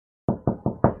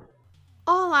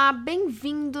Olá,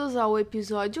 bem-vindos ao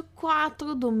episódio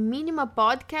 4 do Mínima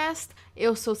Podcast.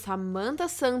 Eu sou Samantha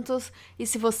Santos e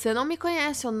se você não me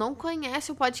conhece ou não conhece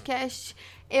o podcast,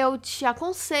 eu te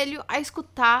aconselho a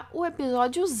escutar o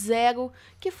episódio 0,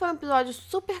 que foi um episódio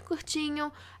super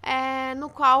curtinho, no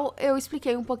qual eu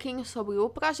expliquei um pouquinho sobre o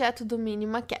projeto do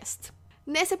MinimaCast.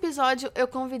 Nesse episódio, eu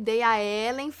convidei a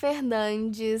Ellen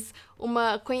Fernandes,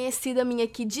 uma conhecida minha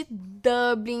aqui de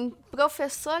Dublin,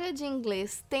 professora de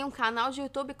inglês. Tem um canal de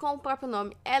YouTube com o próprio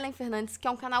nome, Ellen Fernandes, que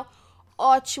é um canal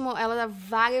ótimo. Ela dá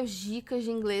várias dicas de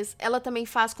inglês. Ela também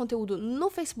faz conteúdo no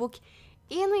Facebook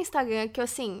e no Instagram, que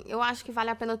assim, eu acho que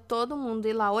vale a pena todo mundo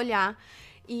ir lá olhar.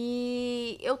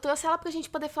 E eu trouxe ela pra gente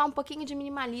poder falar um pouquinho de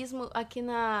minimalismo aqui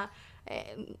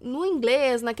no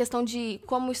inglês, na questão de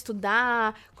como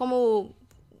estudar, como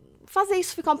fazer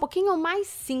isso ficar um pouquinho mais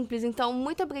simples. Então,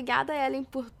 muito obrigada, Ellen,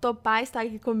 por topar estar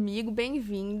aqui comigo.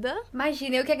 Bem-vinda.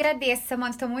 Imagina, eu que agradeço,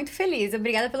 Samanta. Estou muito feliz.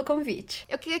 Obrigada pelo convite.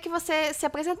 Eu queria que você se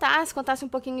apresentasse, contasse um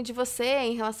pouquinho de você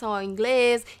em relação ao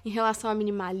inglês, em relação ao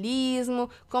minimalismo,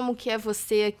 como que é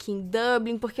você aqui em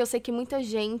Dublin, porque eu sei que muita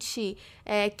gente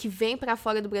que vem para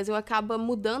fora do Brasil acaba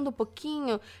mudando um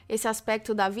pouquinho esse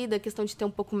aspecto da vida, a questão de ter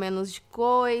um pouco menos de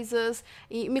coisas.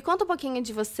 E me conta um pouquinho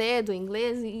de você, do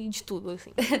inglês e de tudo,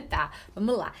 assim. Tá,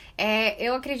 vamos lá.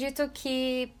 Eu acredito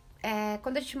que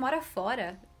quando a gente mora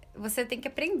fora, você tem que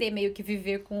aprender meio que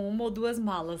viver com uma ou duas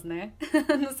malas, né?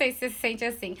 Não sei se você se sente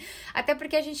assim. Até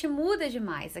porque a gente muda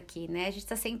demais aqui, né? A gente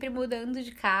tá sempre mudando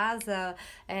de casa.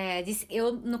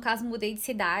 Eu, no caso, mudei de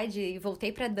cidade e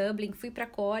voltei pra Dublin, fui pra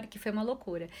Cork, foi uma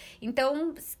loucura.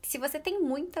 Então, se você tem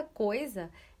muita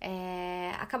coisa,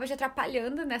 acaba te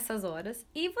atrapalhando nessas horas.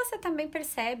 E você também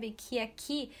percebe que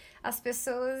aqui as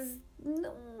pessoas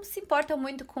não se importam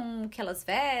muito com o que elas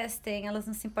vestem, elas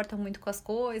não se importam muito com as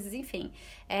coisas, enfim.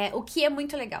 O que é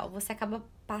muito legal, você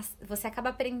acaba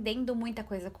aprendendo muita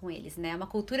coisa com eles, né? É uma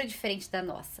cultura diferente da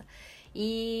nossa.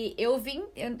 E eu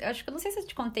acho que eu não sei se eu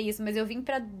te contei isso, mas eu vim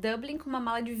pra Dublin com uma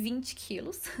mala de 20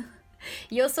 quilos.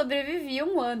 E eu sobrevivi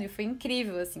um ano, e foi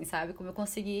incrível, assim, sabe? Como eu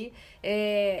consegui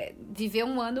viver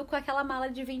um ano com aquela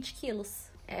mala de 20 quilos.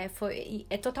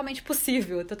 É totalmente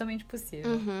possível, é totalmente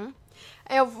possível. Uhum.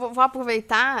 Eu vou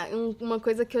aproveitar uma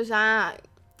coisa que eu já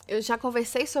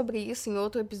conversei sobre isso em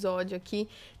outro episódio aqui.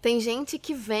 Tem gente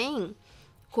que vem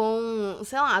com,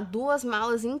 sei lá, 2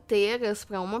 malas inteiras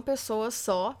para uma pessoa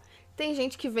só. Tem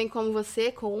gente que vem como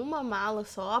você, com uma mala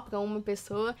só para uma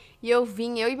pessoa. E eu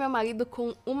e meu marido,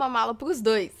 com uma mala pros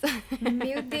dois.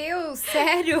 Meu Deus,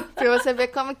 sério? Pra você ver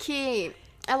como que...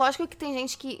 É lógico que tem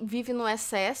gente que vive no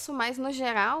excesso, mas no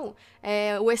geral,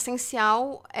 o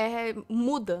essencial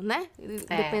muda, né?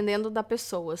 Dependendo da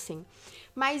pessoa, assim.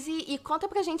 Mas e conta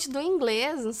pra gente do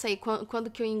inglês, não sei,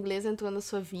 quando que o inglês entrou na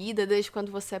sua vida, desde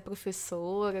quando você é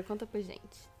professora, conta pra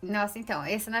gente. Nossa, então,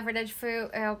 essa na verdade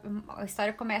a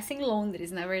história começa em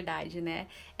Londres, na verdade, né?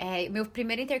 Meu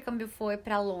primeiro intercâmbio foi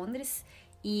pra Londres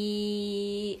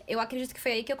e eu acredito que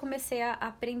foi aí que eu comecei a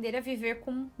aprender a viver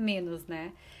com menos,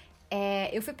 né?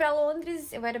 Eu fui pra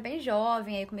Londres, eu era bem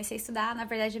jovem, aí eu comecei a estudar. Na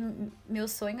verdade, meu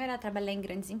sonho era trabalhar em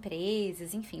grandes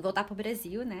empresas, enfim, voltar pro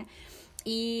Brasil, né?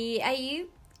 E aí,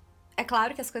 é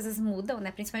claro que as coisas mudam, né?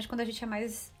 Principalmente quando a gente é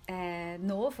mais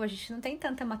novo, a gente não tem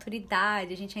tanta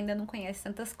maturidade, a gente ainda não conhece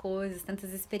tantas coisas,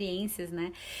 tantas experiências,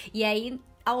 né? E aí,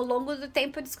 ao longo do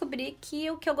tempo, eu descobri que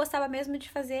o que eu gostava mesmo de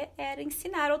fazer era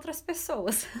ensinar outras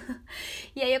pessoas.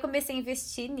 E aí, eu comecei a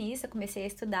investir nisso, eu comecei a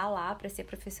estudar lá para ser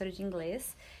professora de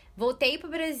inglês. Voltei pro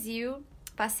Brasil,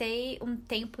 passei um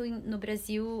tempo no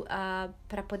Brasil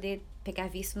para poder pegar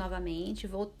visto novamente.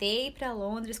 Voltei para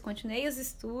Londres, continuei os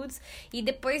estudos e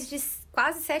depois de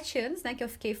quase 7 anos, né, que eu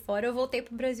fiquei fora, eu voltei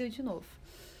pro Brasil de novo.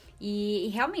 E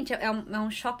realmente é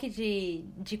um choque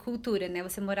de cultura, né?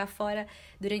 Você morar fora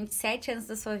durante 7 anos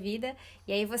da sua vida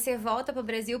e aí você volta pro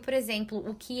Brasil, por exemplo.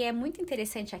 O que é muito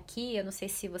interessante aqui, eu não sei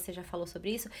se você já falou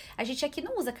sobre isso, a gente aqui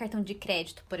não usa cartão de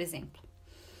crédito, por exemplo.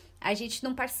 A gente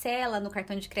não parcela no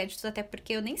cartão de crédito, até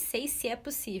porque eu nem sei se é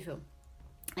possível.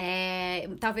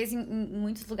 Talvez em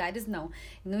muitos lugares não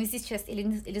existe,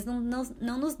 eles não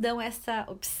nos dão essa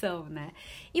opção, né?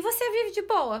 E você vive de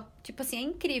boa, tipo assim, é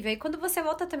incrível. E quando você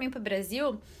volta também pro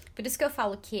Brasil, por isso que eu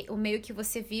falo que o meio que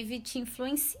você vive te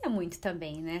influencia muito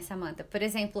também, né, Samantha? Por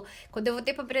exemplo, quando eu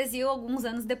voltei pro Brasil, alguns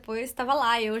anos depois, estava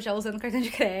lá eu já usando cartão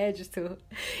de crédito.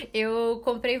 Eu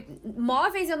comprei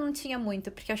móveis, eu não tinha muito,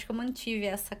 porque eu acho que eu mantive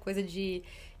essa coisa de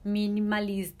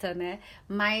minimalista, né?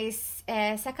 Mas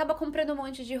você acaba comprando um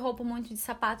monte de roupa, um monte de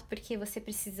sapato, porque você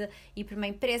precisa ir para uma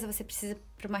empresa, você precisa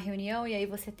para uma reunião, e aí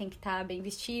você tem que estar bem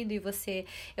vestido, e você...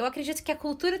 Eu acredito que a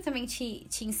cultura também te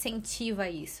incentiva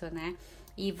isso, né?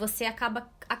 E você acaba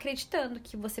acreditando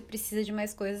que você precisa de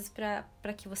mais coisas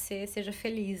para que você seja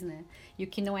feliz, né? E o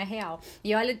que não é real.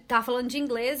 E olha, tava falando de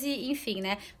inglês e enfim,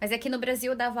 né? Mas aqui no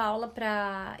Brasil eu dava aula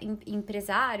para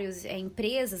empresários,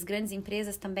 empresas, grandes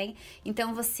empresas também.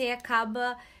 Então você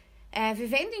acaba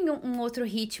vivendo em um outro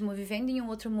ritmo, vivendo em um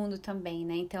outro mundo também,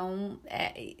 né? Então,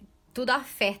 tudo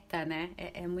afeta, né?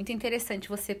 É muito interessante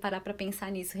você parar pra pensar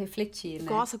nisso, refletir,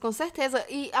 né? Nossa, com certeza.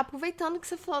 E aproveitando que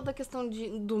você falou da questão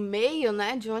do meio,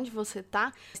 né? De onde você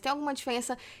tá, tem alguma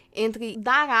diferença entre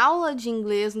dar aula de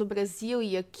inglês no Brasil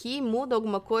e aqui? Muda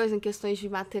alguma coisa em questões de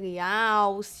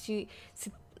material?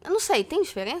 Eu não sei, tem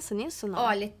diferença nisso, não?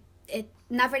 Olha,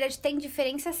 na verdade tem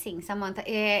diferença sim, Samantha.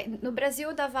 No Brasil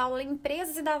eu dava aula em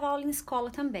empresas e dava aula em escola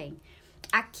também.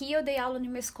 Aqui eu dei aula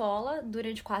numa escola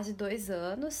durante quase 2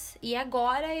 anos. E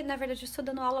agora, na verdade, eu estou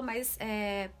dando aula mais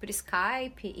por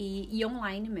Skype e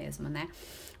online mesmo, né?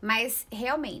 Mas,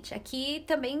 realmente, aqui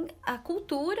também a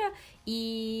cultura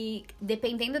e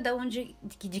dependendo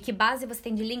de que base você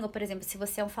tem de língua, por exemplo, se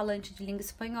você é um falante de língua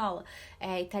espanhola,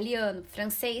 italiano,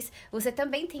 francês, você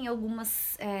também tem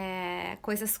algumas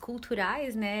coisas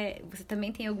culturais, né? Você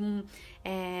também tem algum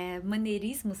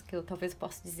maneirismos, que eu talvez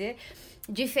possa dizer,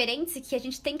 diferentes e que a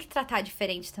gente tem que tratar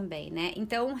diferente também, né?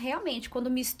 Então, realmente, quando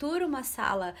mistura uma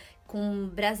sala com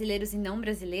brasileiros e não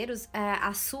brasileiros,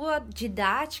 a sua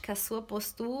didática, a sua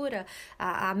postura,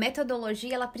 a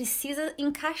metodologia, ela precisa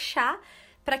encaixar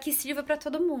para que sirva para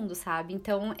todo mundo, sabe?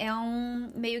 Então, é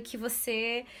meio que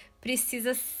você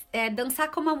precisa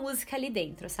dançar com uma música ali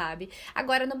dentro, sabe?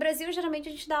 Agora, no Brasil, geralmente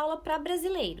a gente dá aula para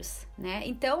brasileiros, né?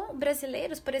 Então,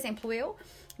 brasileiros, por exemplo, eu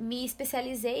me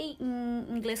especializei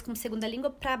em inglês como segunda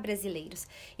língua para brasileiros.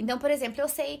 Então, por exemplo,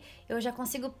 eu já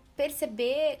consigo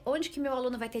perceber onde que meu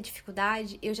aluno vai ter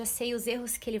dificuldade, eu já sei os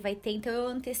erros que ele vai ter, então eu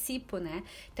antecipo, né?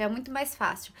 Então é muito mais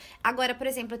fácil. Agora, por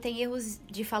exemplo, tem erros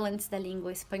de falantes da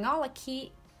língua espanhola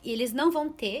que eles não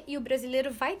vão ter e o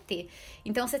brasileiro vai ter.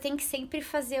 Então você tem que sempre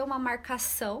fazer uma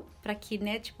marcação para que,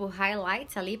 né, tipo,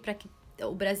 highlights ali, para que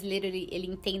o brasileiro ele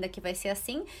entenda que vai ser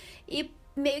assim e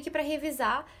meio que para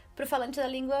revisar pro falante da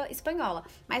língua espanhola.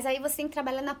 Mas aí você tem que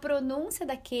trabalhar na pronúncia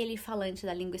daquele falante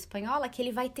da língua espanhola, que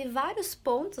ele vai ter vários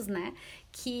pontos, né,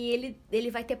 que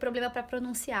ele vai ter problema para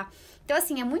pronunciar. Então,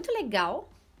 assim, é muito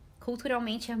legal.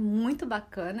 Culturalmente é muito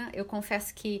bacana, eu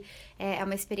confesso que é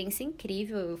uma experiência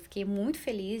incrível, eu fiquei muito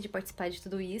feliz de participar de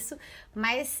tudo isso,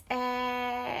 mas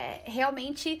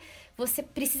realmente você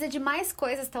precisa de mais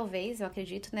coisas talvez, eu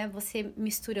acredito, né, você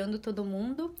misturando todo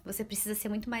mundo, você precisa ser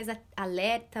muito mais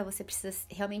alerta, você precisa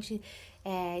realmente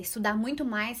estudar muito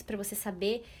mais para você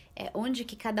saber onde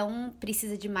que cada um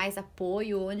precisa de mais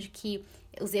apoio, onde que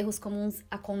os erros comuns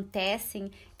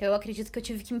acontecem, então eu acredito que eu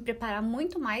tive que me preparar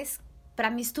muito mais para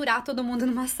misturar todo mundo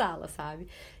numa sala, sabe?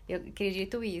 Eu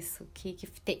acredito isso, que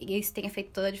isso tenha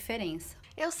feito toda a diferença.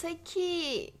 Eu sei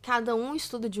que cada um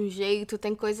estuda de um jeito,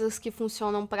 tem coisas que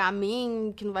funcionam pra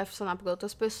mim, que não vai funcionar pra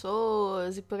outras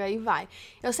pessoas, e por aí vai.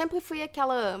 Eu sempre fui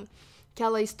aquela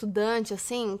estudante,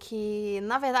 assim, que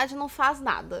na verdade não faz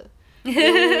nada.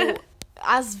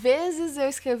 Às vezes eu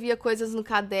escrevia coisas no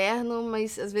caderno,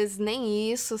 mas às vezes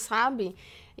nem isso, sabe?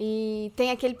 E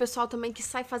tem aquele pessoal também que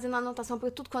sai fazendo anotação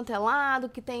por tudo quanto é lado,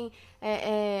 que tem...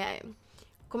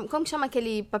 Como que chama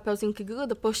aquele papelzinho que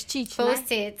gruda? Post-it, né?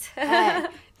 Post-it.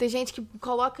 Tem gente que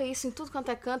coloca isso em tudo quanto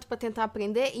é canto pra tentar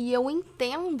aprender. E eu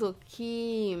entendo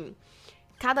que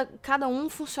cada um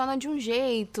funciona de um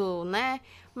jeito, né?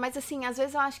 Mas, assim, às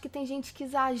vezes eu acho que tem gente que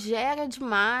exagera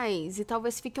demais e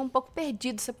talvez fique um pouco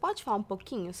perdido. Você pode falar um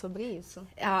pouquinho sobre isso?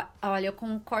 Olha, eu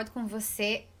concordo com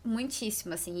você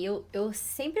muitíssimo, assim. Eu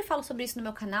sempre falo sobre isso no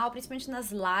meu canal, principalmente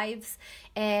nas lives.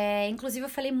 Inclusive, eu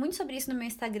falei muito sobre isso no meu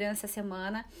Instagram essa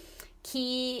semana,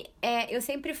 que eu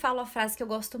sempre falo a frase que eu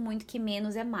gosto muito, que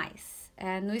menos é mais.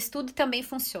 No estudo também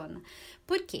funciona.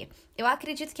 Por quê? Eu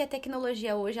acredito que a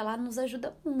tecnologia hoje, ela nos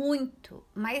ajuda muito,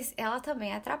 mas ela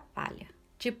também atrapalha.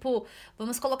 Tipo,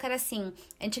 vamos colocar assim,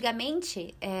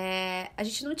 antigamente a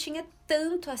gente não tinha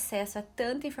tanto acesso a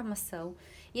tanta informação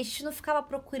e a gente não ficava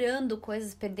procurando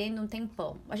coisas, perdendo um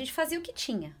tempão. A gente fazia o que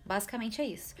tinha, basicamente é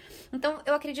isso. Então,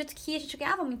 eu acredito que a gente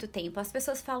ganhava muito tempo. As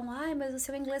pessoas falam, ai, mas o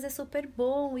seu inglês é super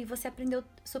bom e você aprendeu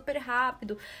super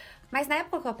rápido. Mas na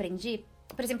época que eu aprendi,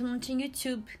 por exemplo, não tinha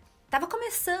YouTube. Tava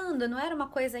começando, não era uma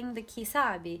coisa ainda que,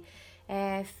 sabe...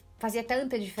 fazia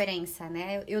tanta diferença,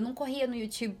 né? Eu não corria no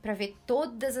YouTube pra ver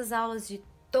todas as aulas de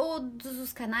todos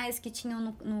os canais que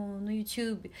tinham no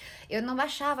YouTube. Eu não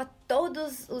baixava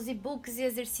todos os e-books e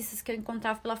exercícios que eu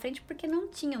encontrava pela frente porque não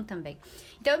tinham também.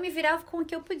 Então, eu me virava com o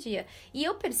que eu podia. E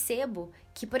eu percebo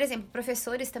que, por exemplo,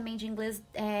 professores também de inglês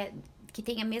que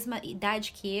têm a mesma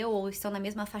idade que eu, ou estão na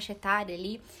mesma faixa etária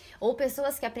ali, ou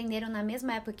pessoas que aprenderam na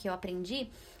mesma época que eu aprendi,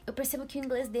 eu percebo que o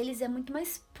inglês deles é muito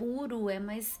mais puro,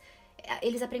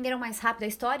 eles aprenderam mais rápido, a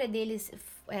história deles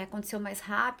aconteceu mais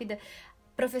rápida.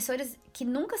 Professores que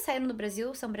nunca saíram do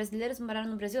Brasil, são brasileiros, moraram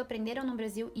no Brasil, aprenderam no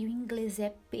Brasil, e o inglês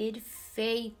é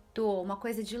perfeito, uma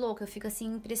coisa de louco, eu fico assim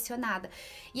impressionada.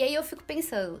 E aí eu fico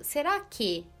pensando, será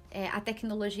que a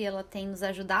tecnologia ela tem nos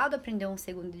ajudado a aprender um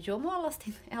segundo idioma, ou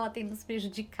ela tem nos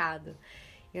prejudicado?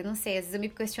 Eu não sei, às vezes eu me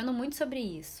questiono muito sobre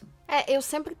isso. Eu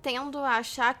sempre tendo a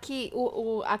achar que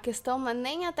a questão não é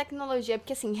nem a tecnologia,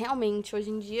 porque assim, realmente, hoje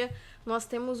em dia, nós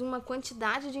temos uma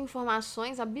quantidade de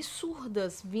informações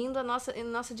absurdas vindo em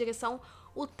nossa direção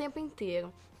o tempo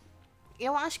inteiro.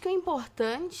 Eu acho que o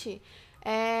importante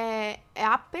é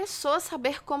a pessoa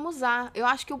saber como usar. Eu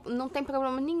acho que não tem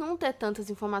problema nenhum ter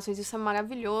tantas informações, isso é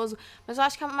maravilhoso, mas eu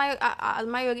acho que a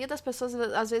maioria das pessoas,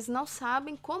 às vezes, não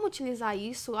sabem como utilizar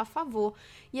isso a favor.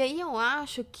 E aí eu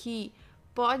acho que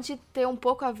pode ter um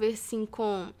pouco a ver, sim,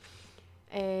 com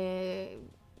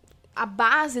a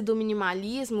base do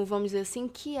minimalismo, vamos dizer assim,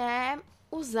 que é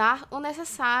usar o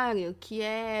necessário, que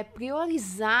é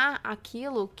priorizar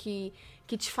aquilo que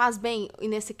te faz bem, e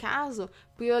nesse caso,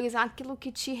 priorizar aquilo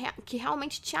que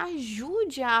realmente te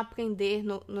ajude a aprender,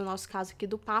 no nosso caso aqui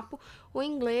do papo, o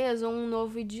inglês ou um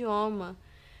novo idioma.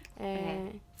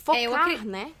 Focar,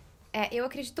 né? Eu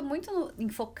acredito muito em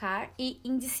focar e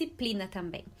em disciplina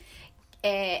também.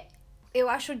 Eu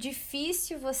acho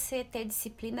difícil você ter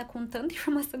disciplina com tanta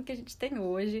informação que a gente tem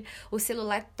hoje. O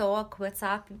celular toca, o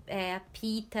WhatsApp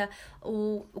apita,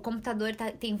 o computador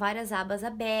tem várias abas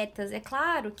abertas. É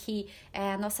claro que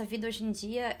a nossa vida hoje em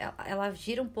dia, ela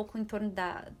gira um pouco em torno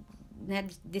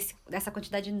dessa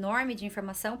quantidade enorme de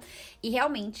informação. E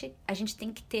realmente, a gente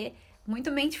tem que ter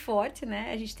muito mente forte,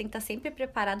 né? A gente tem que estar sempre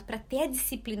preparado para ter a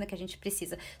disciplina que a gente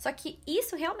precisa. Só que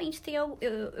isso realmente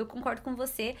eu concordo com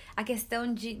você, a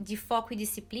questão de foco e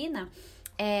disciplina,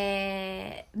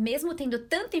 mesmo tendo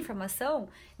tanta informação,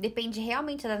 depende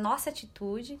realmente da nossa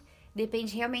atitude,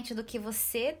 depende realmente do que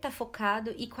você tá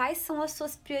focado e quais são as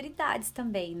suas prioridades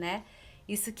também, né?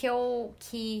 Isso que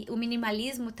o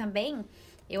minimalismo também,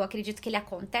 eu acredito que ele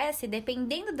acontece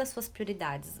dependendo das suas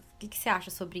prioridades. O que você acha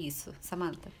sobre isso,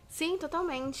 Samantha? Sim,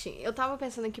 totalmente. Eu tava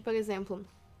pensando aqui, por exemplo,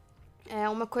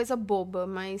 uma coisa boba,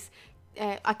 mas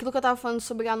aquilo que eu tava falando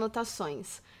sobre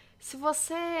anotações. Se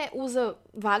você usa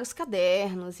vários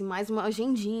cadernos, e mais uma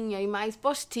agendinha, e mais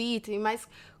post-it, e mais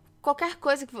qualquer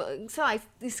coisa que, sei lá,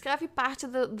 escreve parte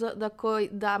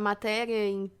da matéria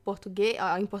em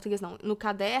português não, no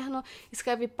caderno,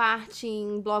 escreve parte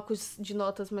em blocos de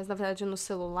notas, mas na verdade no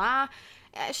celular.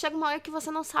 Chega uma hora que você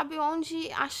não sabe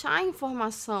onde achar a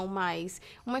informação mais.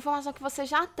 Uma informação que você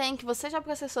já tem, que você já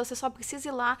processou, você só precisa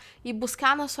ir lá e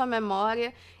buscar na sua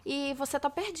memória e você tá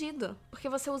perdido. Porque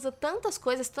você usa tantas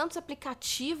coisas, tantos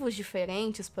aplicativos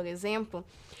diferentes, por exemplo.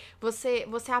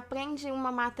 Você aprende uma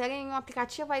matéria em um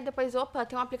aplicativo, aí depois, opa,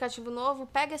 tem um aplicativo novo,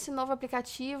 pega esse novo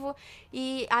aplicativo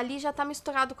e ali já tá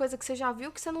misturado coisa que você já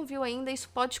viu, que você não viu ainda, isso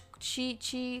pode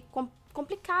te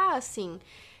complicar, assim.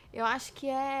 Eu acho que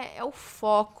é o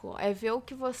foco, é ver o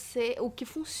que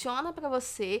funciona pra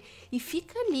você e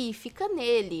fica ali, fica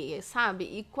nele, sabe?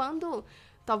 E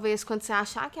talvez quando você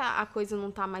achar que a coisa não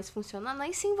tá mais funcionando,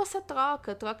 aí sim você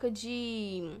troca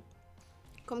de,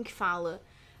 como que fala?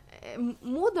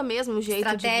 Muda mesmo o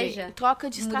jeito de ver. Troca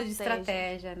de Muda estratégia. de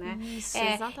estratégia, né? Isso,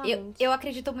 exatamente. Eu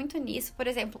acredito muito nisso. Por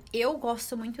exemplo, eu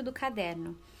gosto muito do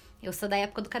caderno. Eu sou da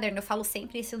época do caderno, eu falo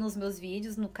sempre isso nos meus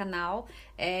vídeos, no canal,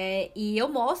 e eu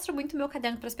mostro muito meu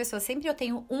caderno para as pessoas. Sempre eu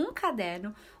tenho um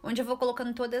caderno onde eu vou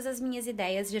colocando todas as minhas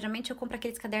ideias. Geralmente eu compro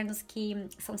aqueles cadernos que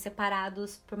são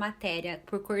separados por matéria,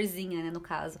 por corzinha, né, no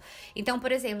caso. Então,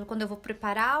 por exemplo, quando eu vou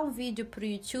preparar um vídeo pro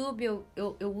YouTube,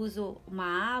 eu uso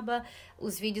uma aba,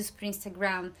 os vídeos pro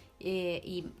Instagram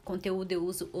e conteúdo eu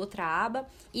uso outra aba.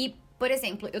 E, por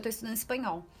exemplo, eu tô estudando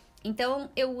espanhol. Então,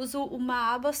 eu uso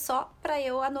uma aba só para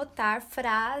eu anotar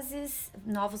frases,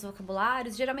 novos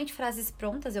vocabulários, geralmente frases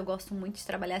prontas, eu gosto muito de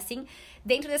trabalhar assim,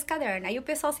 dentro desse caderno. Aí o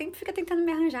pessoal sempre fica tentando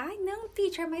me arranjar, ai não,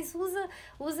 teacher, mas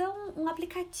usa um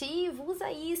aplicativo,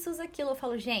 usa isso, usa aquilo. Eu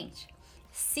falo, gente,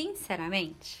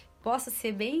 sinceramente, posso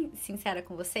ser bem sincera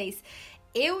com vocês?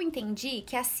 Eu entendi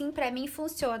que assim pra mim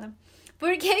funciona.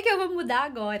 Por que eu vou mudar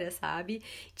agora, sabe?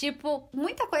 Tipo,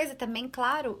 muita coisa também,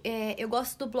 claro, eu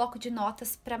gosto do bloco de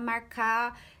notas pra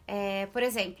marcar, por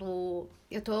exemplo,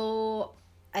 eu tô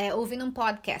ouvindo um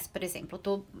podcast, por exemplo, eu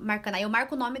tô marcando, aí eu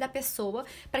marco o nome da pessoa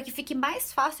pra que fique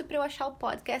mais fácil pra eu achar o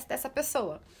podcast dessa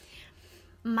pessoa.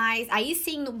 Mas aí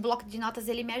sim, no bloco de notas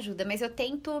ele me ajuda, mas eu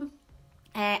tento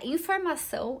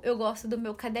Informação, eu gosto do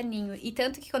meu caderninho. E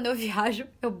tanto que quando eu viajo,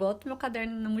 eu boto meu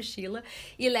caderno na mochila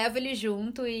e levo ele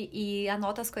junto e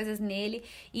anoto as coisas nele.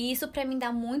 E isso pra mim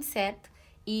dá muito certo.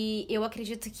 E eu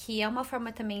acredito que é uma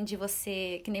forma também de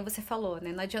você, que nem você falou,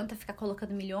 né? Não adianta ficar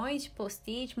colocando milhões de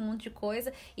post-it, um monte de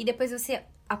coisa, e depois você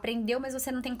aprendeu, mas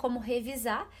você não tem como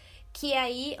revisar. Que é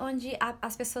aí onde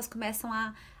as pessoas começam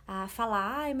a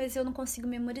falar, ai, mas eu não consigo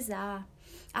memorizar.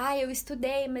 Ah, eu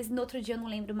estudei, mas no outro dia eu não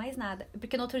lembro mais nada.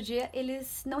 Porque no outro dia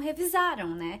eles não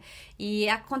revisaram, né? E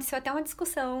aconteceu até uma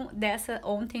discussão dessa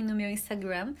ontem no meu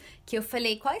Instagram, que eu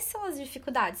falei, quais são as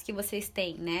dificuldades que vocês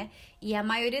têm, né? E a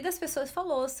maioria das pessoas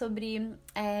falou sobre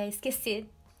esquecer,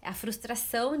 a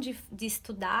frustração de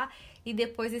estudar e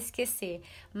depois esquecer.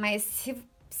 Mas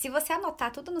se você anotar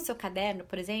tudo no seu caderno,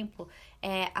 por exemplo,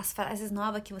 as frases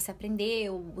novas que você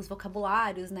aprendeu, os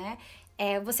vocabulários, né?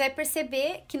 Você vai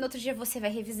perceber que no outro dia você vai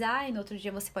revisar, e no outro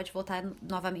dia você pode voltar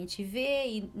novamente e ver,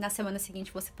 e na semana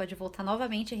seguinte você pode voltar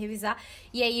novamente e revisar,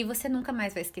 e aí você nunca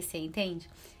mais vai esquecer, entende?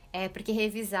 Porque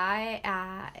revisar é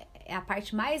a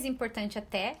parte mais importante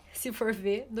até, se for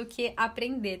ver, do que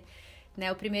aprender,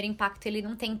 né? O primeiro impacto, ele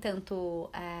não tem tanto...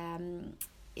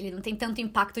 ele não tem tanto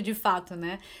impacto de fato,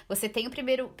 né? Você tem o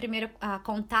primeiro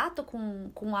contato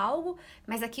com algo,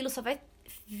 mas aquilo só vai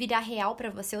virar real pra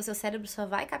você, o seu cérebro só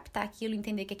vai captar aquilo,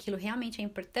 entender que aquilo realmente é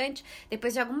importante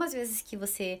depois de algumas vezes que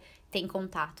você tem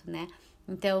contato, né?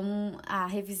 Então, a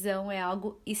revisão é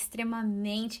algo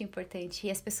extremamente importante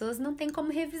e as pessoas não têm como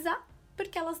revisar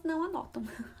porque elas não anotam.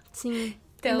 Sim,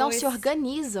 Então, e não se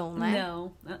organizam, né?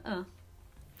 Não,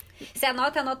 Você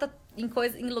anota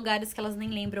em lugares que elas nem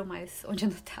lembram mais onde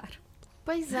anotaram.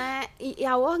 Pois é, e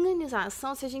a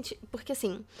organização, se a gente... Porque,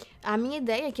 assim, a minha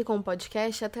ideia aqui com o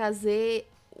podcast é trazer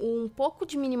um pouco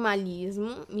de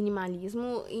minimalismo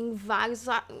em vários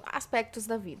aspectos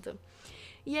da vida.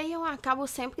 E aí eu acabo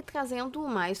sempre trazendo o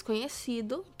mais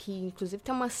conhecido, que inclusive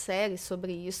tem uma série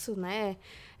sobre isso, né?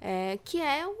 Que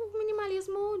é o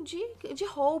minimalismo de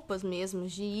roupas mesmo,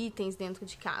 de itens dentro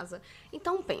de casa.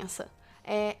 Então pensa,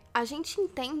 a gente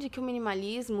entende que o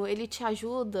minimalismo, ele te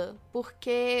ajuda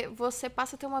porque você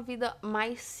passa a ter uma vida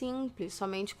mais simples,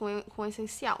 somente com o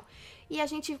essencial. E a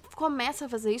gente começa a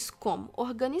fazer isso como?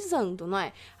 Organizando, não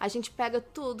é? A gente pega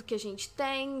tudo que a gente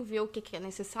tem, vê o que é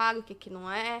necessário, o que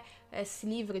não é, se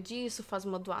livra disso, faz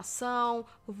uma doação,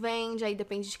 vende, aí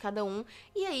depende de cada um.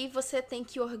 E aí você tem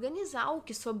que organizar o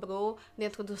que sobrou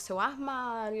dentro do seu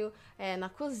armário, na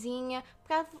cozinha,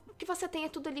 para que você tenha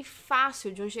tudo ali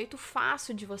fácil, de um jeito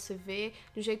fácil de você ver,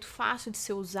 de um jeito fácil de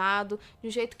ser usado, de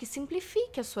um jeito que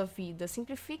simplifique a sua vida,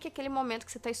 simplifique aquele momento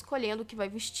que você está escolhendo o que vai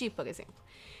vestir, por exemplo.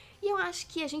 E eu acho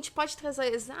que a gente pode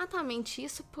trazer exatamente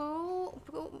isso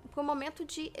pro momento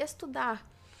de estudar.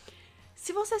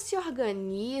 Se você se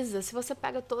organiza, se você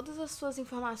pega todas as suas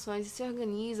informações e se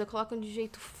organiza, coloca de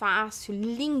jeito fácil,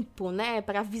 limpo, né,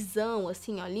 para a visão,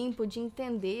 assim, ó, limpo de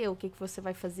entender o que você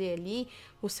vai fazer ali,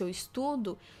 o seu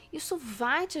estudo, isso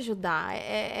vai te ajudar.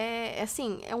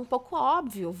 Assim, é um pouco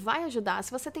óbvio, vai ajudar.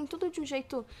 Se você tem tudo de um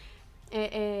jeito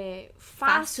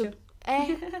fácil.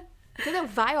 Entendeu?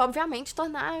 Vai, obviamente,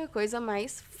 tornar a coisa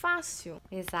mais fácil.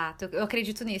 Exato. Eu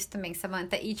acredito nisso também,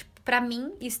 Samantha. E, tipo, pra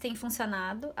mim, isso tem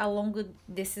funcionado ao longo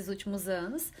desses últimos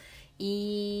anos.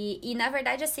 E na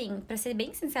verdade, assim, pra ser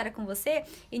bem sincera com você,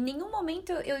 em nenhum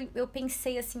momento eu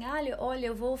pensei assim, olha,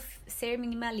 eu vou ser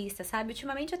minimalista, sabe?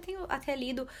 Ultimamente eu tenho até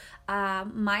lido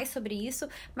mais sobre isso,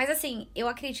 mas assim, eu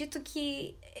acredito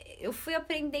que eu fui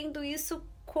aprendendo isso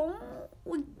com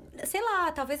sei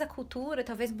lá, talvez a cultura,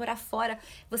 talvez morar fora,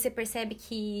 você percebe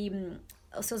que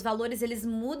os seus valores, eles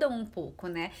mudam um pouco,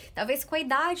 né? Talvez com a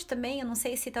idade também, eu não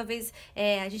sei se talvez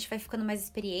a gente vai ficando mais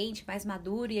experiente, mais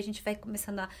maduro, e a gente vai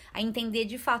começando a entender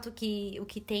de fato o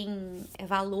que tem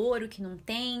valor, o que não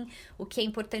tem, o que é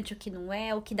importante, o que não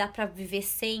é, o que dá pra viver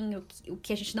sem, o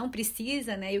que a gente não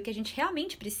precisa, né? E o que a gente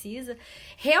realmente precisa.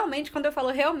 Realmente, quando eu falo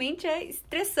realmente, é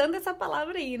estressando essa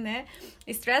palavra aí, né?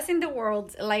 Stressing the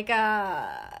world, like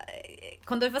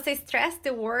quando você stress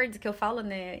the word, que eu falo,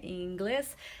 né, em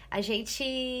inglês, a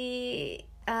gente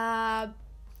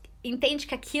entende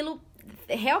que aquilo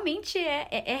realmente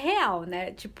é real,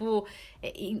 né? Tipo,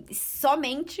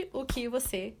 somente o que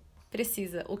você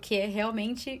precisa, o que é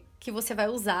realmente que você vai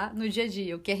usar no dia a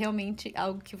dia, o que é realmente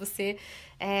algo que você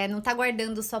não tá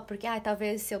guardando só porque,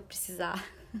 talvez se eu precisar.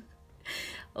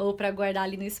 Ou para guardar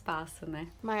ali no espaço, né?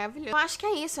 Maravilhoso. Eu acho que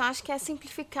é isso, eu acho que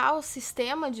simplificar o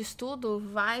sistema de estudo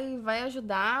vai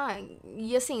ajudar.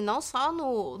 E assim, não só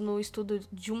no estudo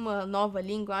de uma nova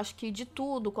língua, eu acho que de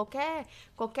tudo,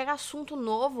 qualquer assunto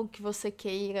novo que você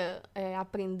queira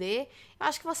aprender, eu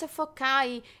acho que você focar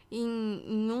aí em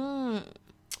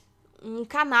um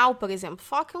canal, por exemplo.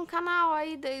 Foca em um canal,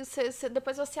 aí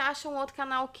depois você acha um outro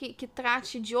canal que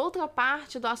trate de outra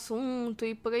parte do assunto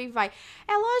e por aí vai.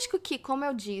 É lógico que, como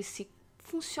eu disse,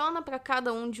 funciona para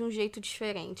cada um de um jeito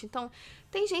diferente. Então,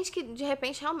 tem gente que, de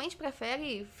repente, realmente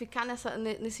prefere ficar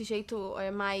nesse jeito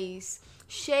mais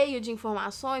cheio de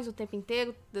informações o tempo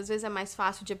inteiro. Às vezes é mais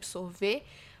fácil de absorver,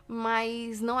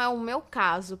 mas não é o meu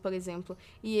caso, por exemplo.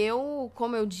 E eu,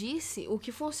 como eu disse, o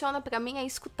que funciona para mim é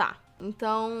escutar.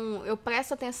 Então, eu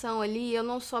presto atenção ali, eu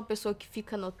não sou a pessoa que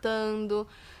fica anotando,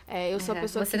 eu sou a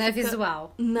pessoa que Você não é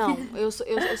visual. Não, eu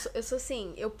sou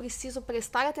assim, eu preciso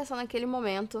prestar atenção naquele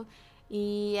momento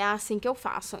e é assim que eu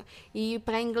faço. E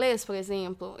para inglês, por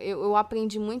exemplo, eu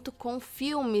aprendi muito com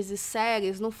filmes e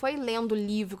séries, não foi lendo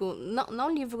livro, não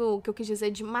livro que eu quis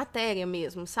dizer de matéria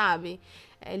mesmo, sabe?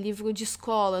 Livro de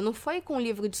escola, não foi com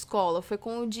livro de escola, foi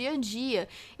com o dia a dia.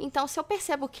 Então, se eu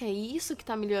percebo que é isso que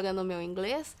está melhorando o meu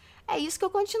inglês, é isso que eu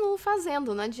continuo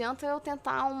fazendo. Não adianta eu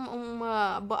tentar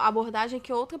uma abordagem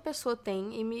que outra pessoa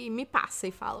tem e me passa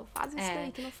e fala, faz isso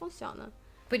daí que não funciona.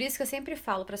 Por isso que eu sempre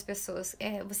falo para as pessoas,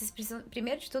 vocês precisam,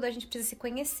 primeiro de tudo, a gente precisa se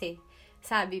conhecer,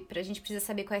 sabe? A gente precisa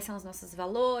saber quais são os nossos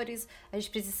valores, a gente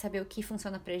precisa saber o que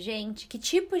funciona pra gente, que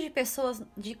tipo de pessoas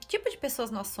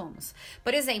nós somos.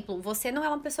 Por exemplo, você não é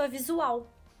uma pessoa visual,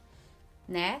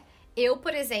 né? Eu,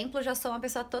 por exemplo, já sou uma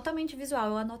pessoa totalmente visual.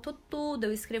 Eu anoto tudo,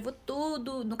 eu escrevo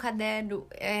tudo no caderno.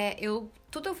 Eu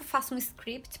faço um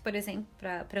script, por exemplo,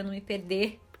 pra eu não me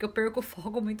perder, porque eu perco o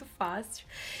foco muito fácil.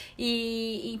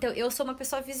 Então, eu sou uma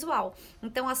pessoa visual.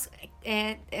 Então,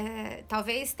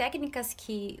 talvez técnicas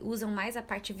que usam mais a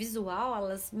parte visual,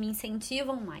 elas me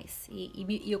incentivam mais.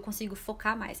 E eu consigo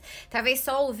focar mais. Talvez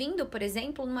só ouvindo, por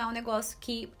exemplo, não é um negócio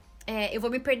que eu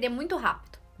vou me perder muito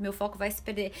rápido. Meu foco vai se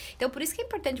perder. Então, por isso que é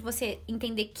importante você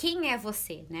entender quem é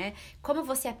você, né? Como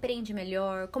você aprende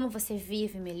melhor, como você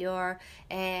vive melhor,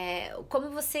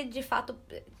 como você, de fato...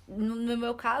 No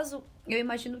meu caso, eu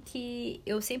imagino que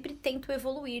eu sempre tento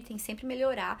evoluir, tento sempre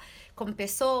melhorar como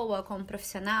pessoa, como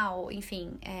profissional,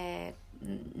 enfim...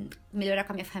 melhorar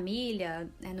com a minha família,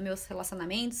 nos meus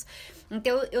relacionamentos.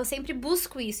 Então, eu sempre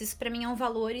busco isso. Isso pra mim é um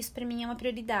valor, isso pra mim é uma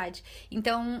prioridade.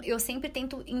 Então, eu sempre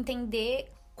tento entender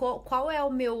qual é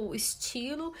o meu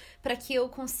estilo para que eu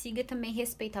consiga também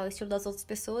respeitar o estilo das outras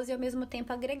pessoas e ao mesmo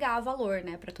tempo agregar valor,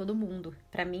 né, para todo mundo,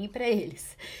 para mim e para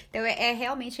eles. Então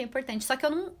realmente importante. Só que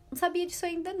eu não sabia disso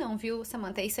ainda não, viu,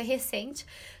 Samantha? Isso é recente,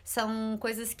 são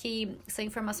coisas que são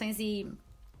informações e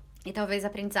talvez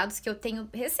aprendizados que eu tenho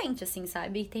recente, assim,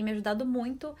 sabe? E tem me ajudado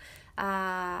muito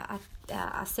a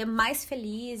ser mais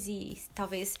feliz e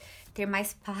talvez ter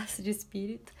mais paz de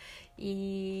espírito.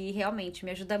 E realmente me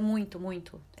ajuda muito,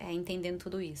 muito entendendo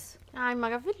tudo isso. Ai,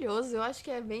 maravilhoso. Eu acho que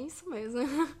é bem isso mesmo.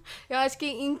 Eu acho que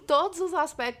em todos os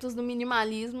aspectos do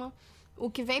minimalismo, o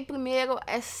que vem primeiro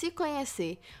é se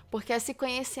conhecer. Porque é se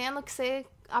conhecendo que você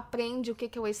aprende o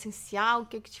que é o essencial, o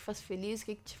que te faz feliz, o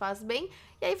que te faz bem.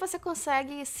 E aí você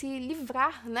consegue se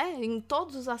livrar, né, em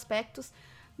todos os aspectos,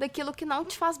 daquilo que não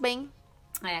te faz bem.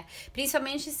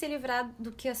 Principalmente se livrar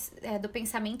do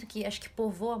pensamento que acho que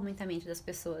povoa muito a mente das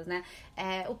pessoas, né?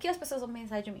 O que as pessoas vão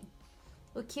pensar de mim?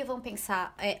 O que vão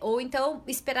pensar? Ou então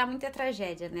esperar muita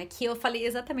tragédia, né? Que eu falei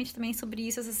exatamente também sobre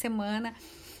isso essa semana.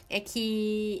 É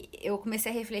que eu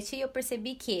comecei a refletir e eu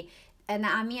percebi que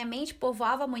a minha mente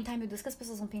povoava muito. Ai, meu Deus, o que as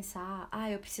pessoas vão pensar?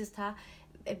 Ai, eu preciso estar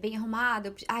bem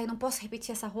arrumada. Ai, eu não posso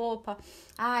repetir essa roupa.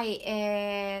 Ai,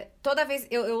 toda vez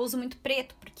eu uso muito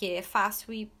preto, porque é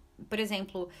fácil e... Por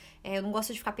exemplo, eu não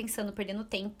gosto de ficar pensando, perdendo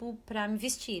tempo pra me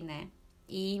vestir, né?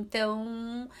 E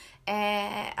então,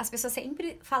 as pessoas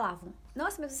sempre falavam,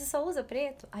 nossa, mas você só usa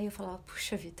preto? Aí eu falava,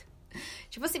 puxa vida.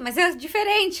 Tipo assim, mas é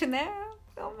diferente, né?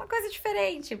 É uma coisa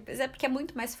diferente. É porque é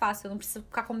muito mais fácil, eu não preciso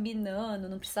ficar combinando,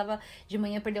 não precisava de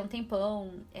manhã perder um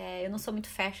tempão. Eu não sou muito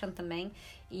fashion também.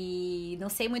 E não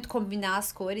sei muito combinar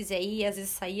as cores, e aí às vezes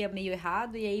saía meio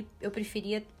errado, e aí eu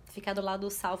preferia ficar do lado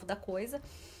salvo da coisa.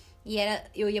 E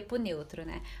eu ia pro neutro,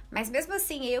 né? Mas mesmo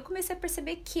assim, eu comecei a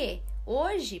perceber que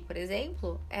hoje, por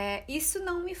exemplo, isso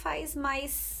não me faz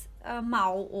mais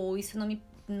mal, ou isso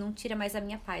não tira mais a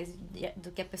minha paz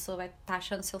do que a pessoa vai estar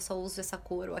achando se eu só uso essa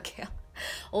cor ou aquela.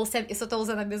 Ou se eu tô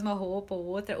usando a mesma roupa ou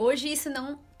outra. Hoje isso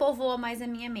não povoa mais a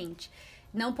minha mente.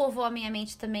 Não povoa a minha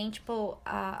mente também, tipo,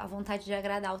 a vontade de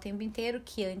agradar o tempo inteiro,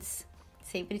 que antes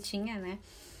sempre tinha, né?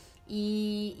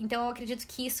 E então eu acredito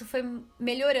que isso foi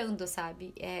melhorando,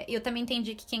 sabe? Eu também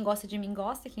entendi que quem gosta de mim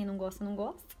gosta, quem não gosta, não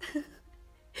gosta.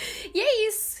 E é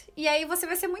isso. E aí você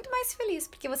vai ser muito mais feliz,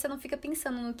 porque você não fica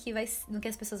pensando no que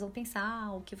as pessoas vão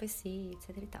pensar, o que vai ser,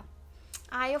 etc e tal.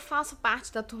 Eu faço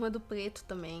parte da turma do preto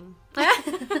também.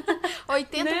 Ou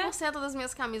 80% das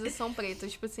minhas camisas são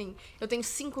pretas. Tipo assim, eu tenho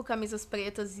 5 camisas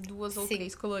pretas e 2 ou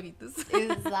 3 coloridas.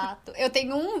 Exato. Eu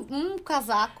tenho um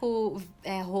casaco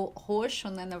roxo,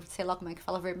 né? Sei lá como é que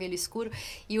fala, vermelho escuro.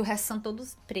 E o resto são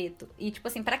todos preto. E tipo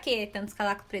assim, pra que tantos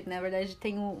casacos pretos? Na verdade,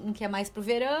 tem um que é mais pro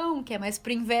verão, um que é mais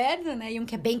pro inverno, né? E um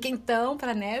que é bem quentão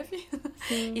pra neve.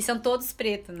 Sim. E são todos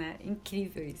pretos, né?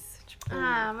 Incrível isso. Tipo...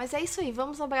 Ah, mas é isso aí.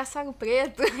 Vamos abraçar o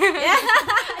preto.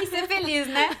 E ser feliz,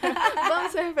 né?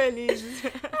 Vamos ser felizes.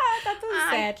 Tá tudo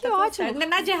certo. Que tá tudo ótimo. certo. Não tem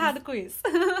nada de errado com isso.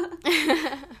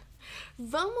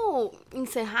 Vamos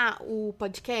encerrar o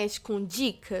podcast com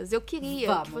dicas? Eu queria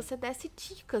Vamos. que você desse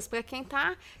dicas para quem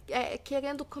tá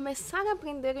querendo começar a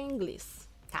aprender o inglês.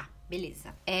 Tá,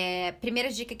 beleza.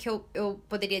 Primeira dica que eu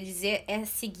poderia dizer é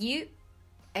seguir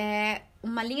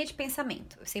uma linha de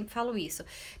pensamento. Eu sempre falo isso.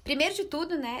 Primeiro de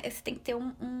tudo, né, você tem que ter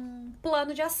um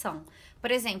plano de ação. Por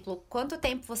exemplo, quanto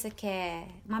tempo você quer...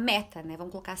 Uma meta, né,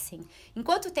 vamos colocar assim. Em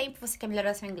quanto tempo você quer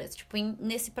melhorar seu inglês? Tipo,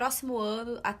 nesse próximo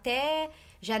ano, até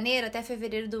janeiro, até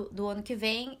fevereiro do ano que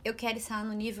vem, eu quero estar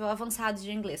no nível avançado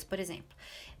de inglês, por exemplo.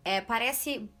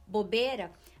 Parece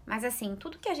bobeira, mas assim,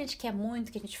 tudo que a gente quer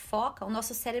muito, que a gente foca, o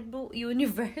nosso cérebro e o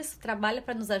universo trabalham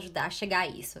para nos ajudar a chegar a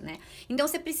isso, né? Então,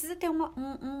 você precisa ter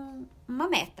uma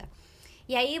meta.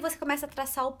 E aí, você começa a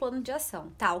traçar o plano de ação.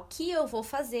 Tá, o que eu vou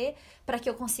fazer para que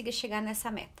eu consiga chegar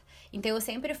nessa meta? Então, eu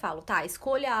sempre falo, tá,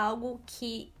 escolha algo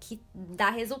que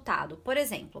dá resultado. Por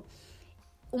exemplo,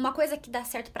 uma coisa que dá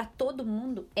certo para todo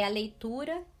mundo é a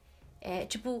leitura,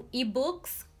 tipo,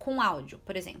 e-books com áudio,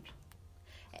 por exemplo.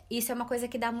 Isso é uma coisa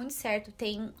que dá muito certo.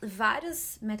 Tem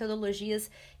várias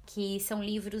metodologias que são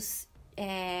livros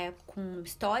com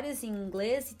histórias em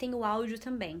inglês e tem o áudio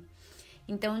também.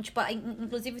 Então, tipo,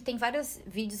 inclusive tem vários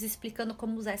vídeos explicando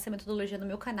como usar essa metodologia no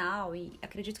meu canal e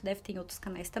acredito que deve ter em outros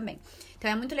canais também. Então,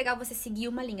 é muito legal você seguir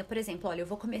uma linha. Por exemplo, olha, eu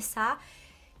vou começar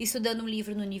estudando um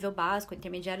livro no nível básico,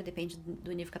 intermediário, depende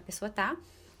do nível que a pessoa tá.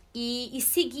 E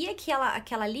seguir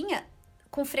aquela linha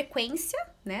com frequência,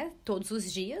 né, todos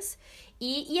os dias,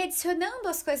 e adicionando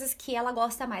as coisas que ela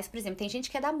gosta mais. Por exemplo, tem gente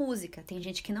que é da música, tem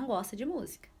gente que não gosta de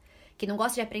música, que não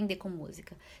gosta de aprender com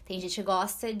música. Tem gente que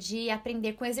gosta de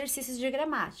aprender com exercícios de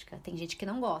gramática, tem gente que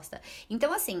não gosta.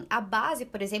 Então, assim, a base,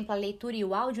 por exemplo, a leitura e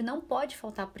o áudio não pode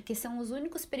faltar, porque são os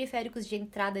únicos periféricos de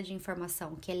entrada de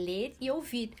informação, que é ler e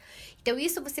ouvir. Então,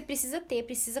 isso você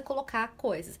precisa colocar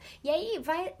coisas. E aí,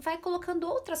 vai colocando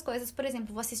outras coisas. Por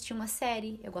exemplo, vou assistir uma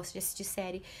série, eu gosto de assistir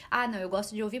série. Ah, não, eu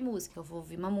gosto de ouvir música, eu vou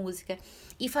ouvir uma música.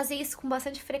 E fazer isso com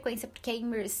bastante frequência, porque é a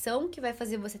imersão que vai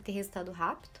fazer você ter resultado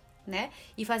rápido, né?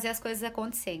 E fazer as coisas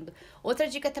acontecendo. Outra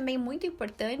dica também muito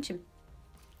importante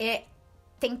é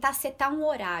tentar setar um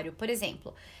horário. Por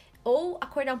exemplo, ou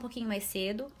acordar um pouquinho mais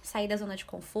cedo, sair da zona de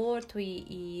conforto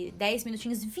e 10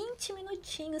 minutinhos, 20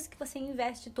 minutinhos que você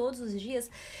investe todos os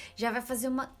dias, já vai fazer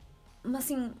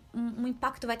um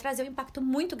impacto, vai trazer um impacto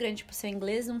muito grande pro seu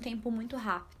inglês num tempo muito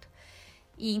rápido.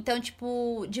 E então,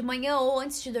 tipo, de manhã ou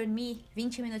antes de dormir,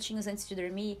 20 minutinhos antes de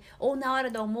dormir, ou na hora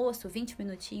do almoço, 20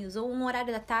 minutinhos, ou um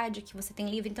horário da tarde que você tem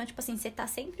livre. Então, tipo assim, você tá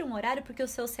sempre um horário porque o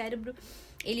seu cérebro,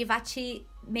 ele vai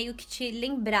meio que te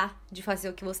lembrar de fazer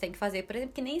o que você tem que fazer. Por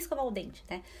exemplo, que nem escovar o dente,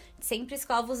 né? Sempre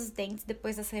escova os dentes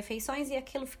depois das refeições e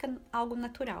aquilo fica algo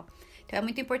natural. Então, é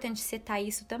muito importante setar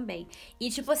isso também. E,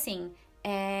 tipo assim,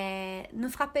 não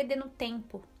ficar perdendo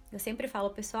tempo. Eu sempre falo,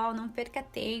 pessoal, não perca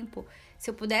tempo. Se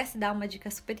eu pudesse dar uma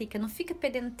dica super rica, não fica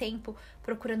perdendo tempo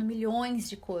procurando milhões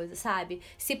de coisas, sabe?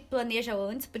 Se planeja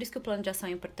antes, por isso que o plano de ação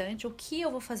é importante. O que eu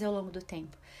vou fazer ao longo do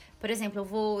tempo? Por exemplo,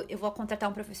 eu vou contratar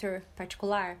um professor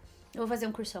particular, eu vou fazer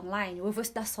um curso online, ou eu vou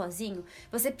estudar sozinho.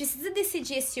 Você precisa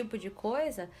decidir esse tipo de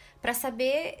coisa para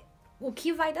saber o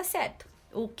que vai dar certo.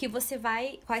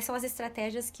 Quais são as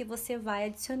estratégias que você vai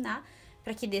adicionar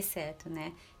para que dê certo,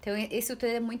 né? Então, esse tudo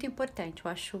é muito importante.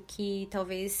 Eu acho que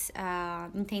talvez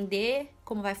entender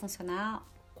como vai funcionar,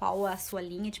 qual a sua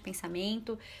linha de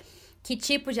pensamento, que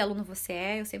tipo de aluno você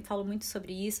é. Eu sempre falo muito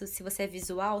sobre isso. Se você é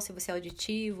visual, se você é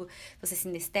auditivo, se você é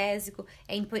sinestésico.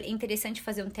 É interessante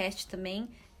fazer um teste também.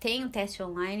 Tem um teste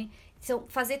online. Então,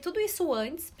 fazer tudo isso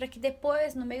antes, para que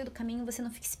depois, no meio do caminho, você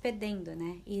não fique se perdendo,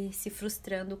 né? E se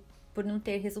frustrando por não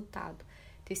ter resultado.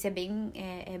 Então, isso é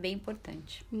bem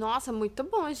importante. Nossa, muito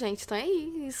bom, gente. Então é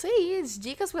isso aí. As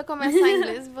dicas para começar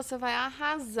inglês, você vai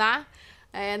arrasar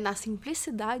na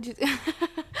simplicidade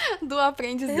do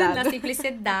aprendizado. Na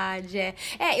simplicidade,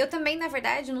 eu também, na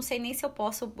verdade, não sei nem se eu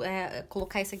posso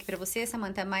colocar isso aqui pra você,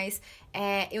 Samantha, mas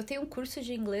eu tenho um curso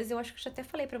de inglês, eu acho que eu já até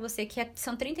falei pra você, que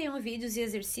são 31 vídeos e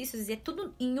exercícios, e é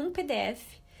tudo em um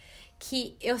PDF.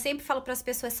 Que eu sempre falo para as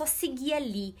pessoas, é só seguir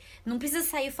ali. Não precisa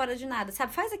sair fora de nada,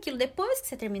 sabe? Faz aquilo, depois que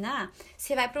você terminar,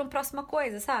 você vai para uma próxima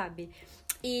coisa, sabe?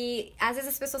 E às vezes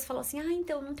as pessoas falam assim,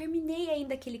 então eu não terminei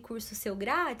ainda aquele curso seu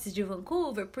grátis de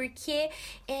Vancouver, porque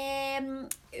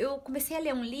eu comecei a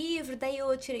ler um livro, daí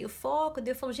eu tirei o foco,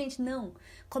 daí eu falo, gente, não,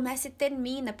 comece e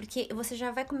termina, porque você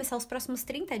já vai começar os próximos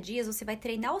 30 dias, você vai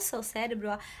treinar o seu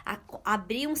cérebro a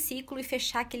abrir um ciclo e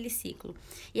fechar aquele ciclo.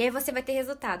 E aí você vai ter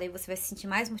resultado, aí você vai se sentir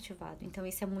mais motivado. Então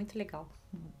isso é muito legal.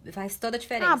 Faz toda a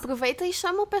diferença. Aproveita e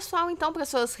chama o pessoal, então, para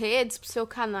suas redes, pro seu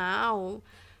canal.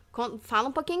 Fala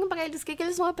um pouquinho pra eles o que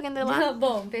eles vão aprender lá.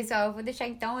 Bom, pessoal, eu vou deixar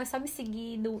então, é só me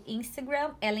seguir no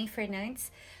Instagram, Ellen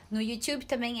Fernandes. No YouTube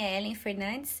também é Ellen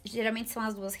Fernandes. Geralmente são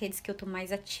as duas redes que eu tô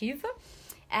mais ativa.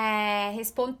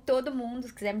 Respondo todo mundo,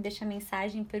 se quiser me deixar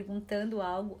mensagem perguntando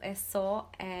algo, é só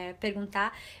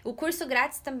perguntar. O curso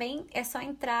grátis também é só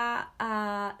entrar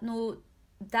no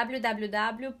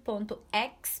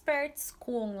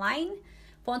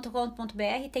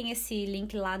www.expertschoolonline.com.br, tem esse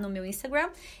link lá no meu Instagram,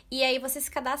 e aí você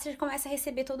se cadastra e começa a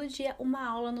receber todo dia uma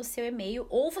aula no seu e-mail,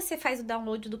 ou você faz o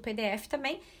download do PDF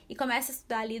também e começa a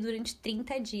estudar ali durante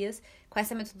 30 dias com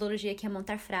essa metodologia que é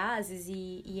montar frases,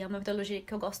 e é uma metodologia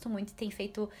que eu gosto muito e tem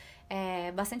feito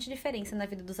bastante diferença na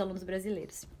vida dos alunos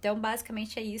brasileiros. Então,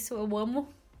 basicamente é isso, eu amo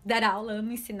dar aula,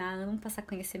 amo ensinar, amo passar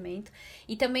conhecimento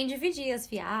e também dividir as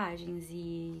viagens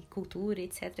e cultura,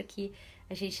 etc, que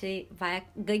a gente vai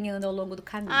ganhando ao longo do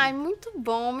caminho. Ai, muito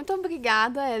bom. Muito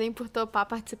obrigada, Ellen, por topar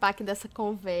participar aqui dessa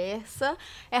conversa.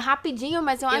 É rapidinho,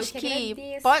 mas eu acho que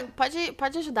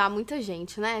pode ajudar muita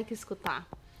gente, né, que escutar.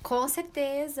 Com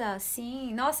certeza,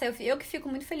 sim. Nossa, eu que fico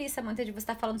muito feliz, Samantha, de você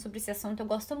estar falando sobre esse assunto. Eu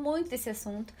gosto muito desse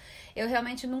assunto. Eu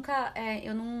realmente nunca,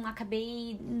 eu não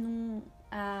acabei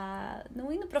não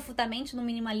indo profundamente no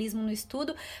minimalismo no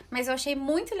estudo, mas eu achei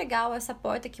muito legal essa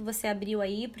porta que você abriu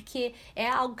aí, porque é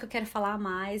algo que eu quero falar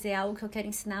mais, é algo que eu quero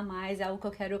ensinar mais, é algo que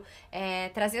eu quero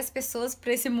trazer as pessoas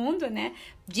para esse mundo, né,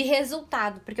 de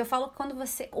resultado, porque eu falo que quando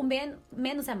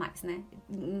menos é mais, né,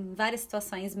 em várias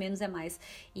situações menos é mais,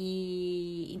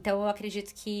 e então eu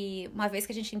acredito que uma vez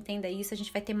que a gente entenda isso, a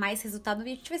gente vai ter mais resultado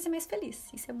e a gente vai ser mais feliz,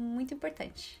 isso é muito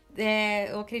importante.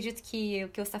 Eu acredito que o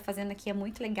que você está fazendo aqui é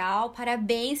muito legal.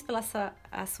 Parabéns pela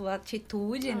a sua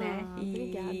atitude, né?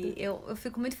 Obrigada. E eu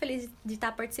fico muito feliz de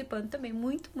estar participando também.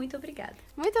 Muito, muito obrigada.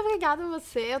 Muito obrigada a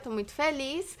você, eu tô muito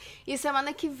feliz. E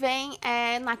semana que vem,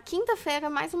 na quinta-feira,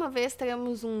 mais uma vez,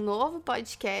 teremos um novo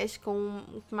podcast com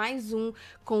mais um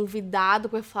convidado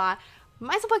para falar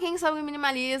mais um pouquinho sobre o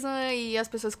minimalismo e as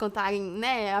pessoas contarem,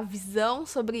 né, a visão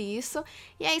sobre isso.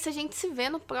 E é isso, a gente se vê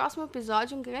no próximo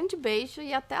episódio. Um grande beijo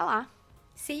e até lá.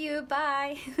 See you,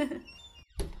 bye!